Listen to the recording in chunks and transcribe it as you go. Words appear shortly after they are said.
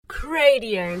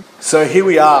Radio. So here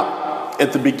we are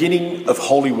at the beginning of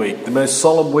Holy Week, the most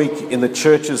solemn week in the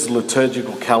Church's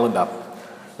liturgical calendar,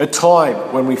 a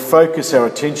time when we focus our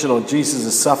attention on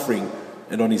Jesus' suffering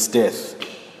and on his death.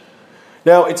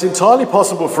 Now, it's entirely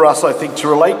possible for us, I think, to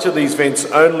relate to these events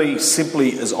only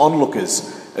simply as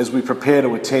onlookers as we prepare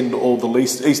to attend all the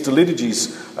Easter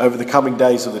liturgies over the coming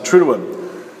days of the Triduum.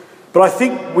 But I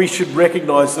think we should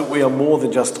recognise that we are more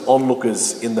than just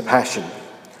onlookers in the Passion.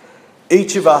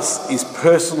 Each of us is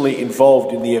personally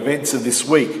involved in the events of this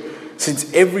week,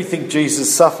 since everything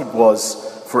Jesus suffered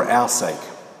was for our sake.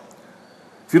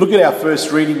 If you look at our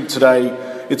first reading today,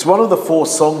 it's one of the 4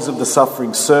 songs of the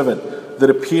suffering servant that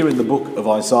appear in the book of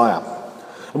Isaiah.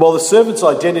 And while the servant's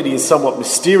identity is somewhat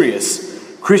mysterious,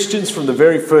 Christians from the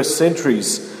very first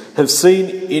centuries have seen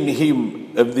in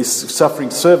him, of this suffering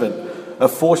servant, a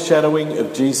foreshadowing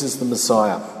of Jesus the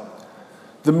Messiah.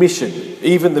 The mission,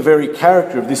 even the very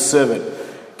character of this servant,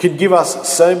 can give us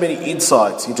so many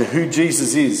insights into who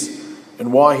Jesus is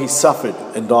and why he suffered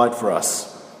and died for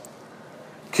us.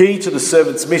 Key to the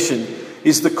servant's mission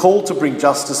is the call to bring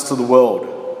justice to the world.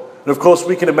 And of course,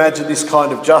 we can imagine this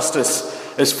kind of justice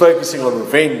as focusing on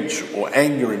revenge or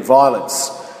anger and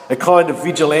violence, a kind of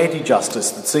vigilante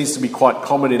justice that seems to be quite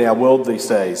common in our world these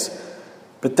days.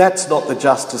 But that's not the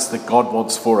justice that God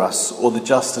wants for us, or the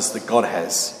justice that God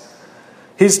has.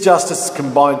 His justice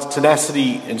combines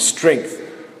tenacity and strength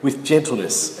with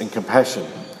gentleness and compassion.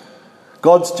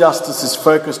 God's justice is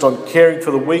focused on caring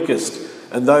for the weakest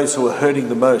and those who are hurting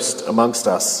the most amongst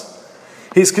us.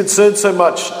 He's concerned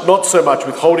not so much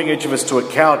with holding each of us to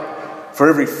account for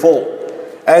every fault,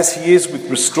 as he is with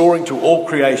restoring to all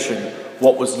creation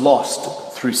what was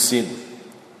lost through sin.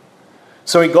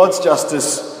 So in God's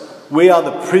justice, we are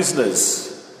the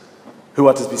prisoners who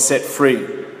are to be set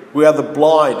free. We are the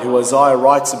blind who Isaiah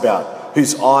writes about,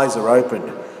 whose eyes are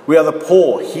opened. We are the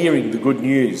poor hearing the good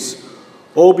news,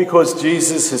 all because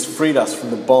Jesus has freed us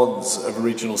from the bonds of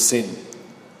original sin.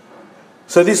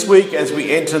 So this week, as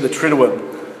we enter the Triduum,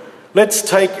 let's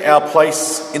take our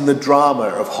place in the drama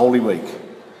of Holy Week.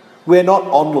 We're not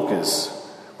onlookers,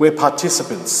 we're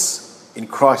participants in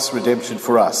Christ's redemption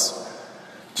for us.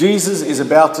 Jesus is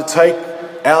about to take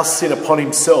our sin upon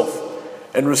himself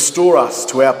and restore us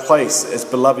to our place as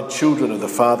beloved children of the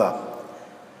Father.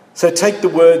 So take the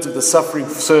words of the suffering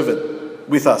servant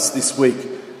with us this week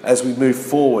as we move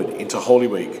forward into Holy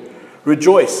Week.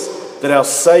 Rejoice that our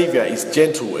Saviour is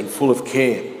gentle and full of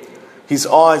care. His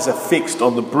eyes are fixed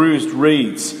on the bruised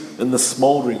reeds and the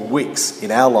smouldering wicks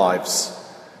in our lives.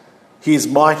 He is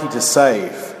mighty to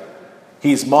save.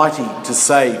 He is mighty to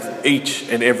save each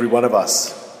and every one of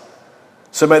us.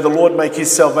 So may the Lord make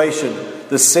his salvation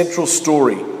the central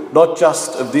story, not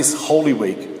just of this Holy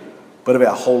Week, but of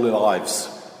our holy lives.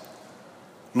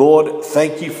 Lord,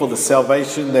 thank you for the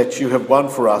salvation that you have won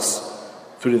for us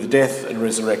through the death and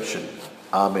resurrection.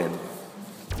 Amen.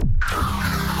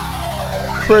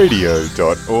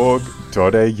 Radio.org.au